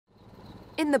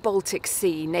In the Baltic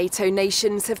Sea, NATO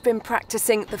nations have been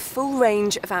practising the full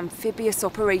range of amphibious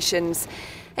operations.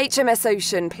 HMS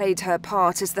Ocean played her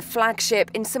part as the flagship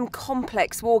in some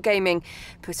complex wargaming,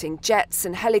 putting jets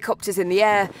and helicopters in the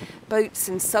air, boats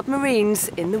and submarines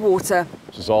in the water.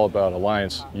 This is all about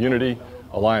alliance unity,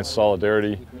 alliance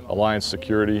solidarity, alliance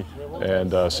security,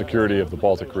 and security of the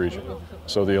Baltic region.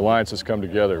 So the alliance has come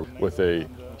together with a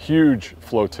huge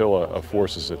flotilla of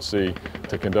forces at sea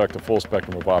to conduct a full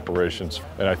spectrum of operations.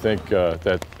 And I think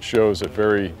that shows a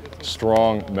very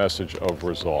strong message of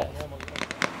resolve.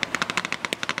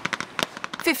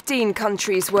 15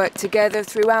 countries work together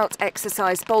throughout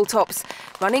exercise Baltops,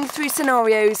 running through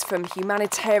scenarios from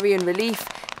humanitarian relief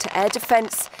to air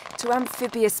defence to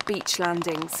amphibious beach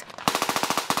landings.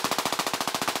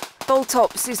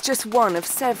 Baltops is just one of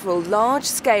several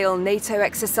large-scale NATO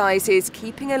exercises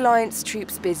keeping alliance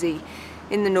troops busy.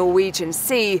 In the Norwegian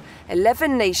Sea,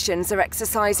 11 nations are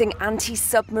exercising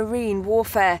anti-submarine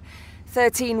warfare.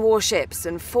 13 warships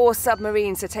and 4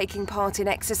 submarines are taking part in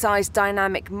exercise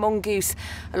Dynamic Mongoose,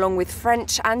 along with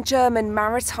French and German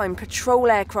maritime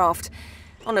patrol aircraft.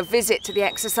 On a visit to the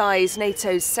exercise,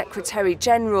 NATO's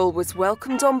Secretary-General was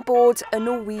welcomed on board a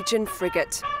Norwegian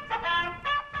frigate.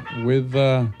 With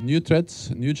new threats,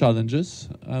 new challenges,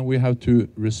 and we have to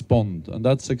respond. And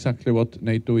that's exactly what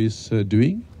NATO is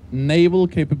doing. Naval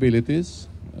capabilities,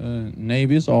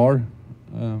 navies are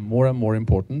more and more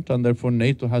important, and therefore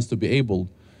NATO has to be able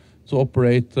to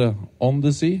operate on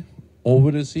the sea,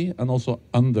 over the sea, and also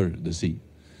under the sea.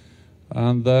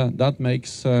 And that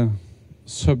makes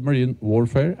submarine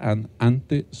warfare and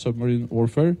anti-submarine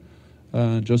warfare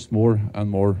just more and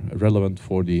more relevant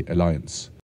for the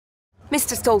alliance.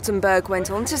 Mr. Stoltenberg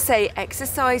went on to say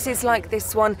exercises like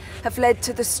this one have led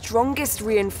to the strongest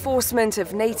reinforcement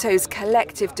of NATO's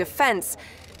collective defence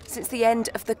since the end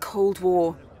of the Cold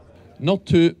War. Not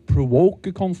to provoke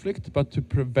a conflict, but to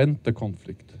prevent the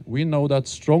conflict. We know that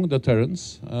strong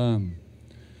deterrence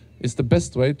is the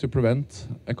best way to prevent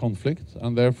a conflict,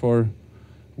 and therefore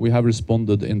we have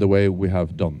responded in the way we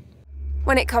have done.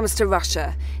 When it comes to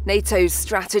Russia, NATO's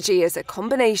strategy is a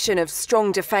combination of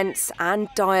strong defence and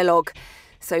dialogue.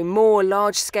 So more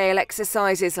large-scale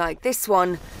exercises like this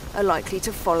one are likely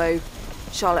to follow.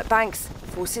 Charlotte Banks,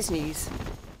 Forces News.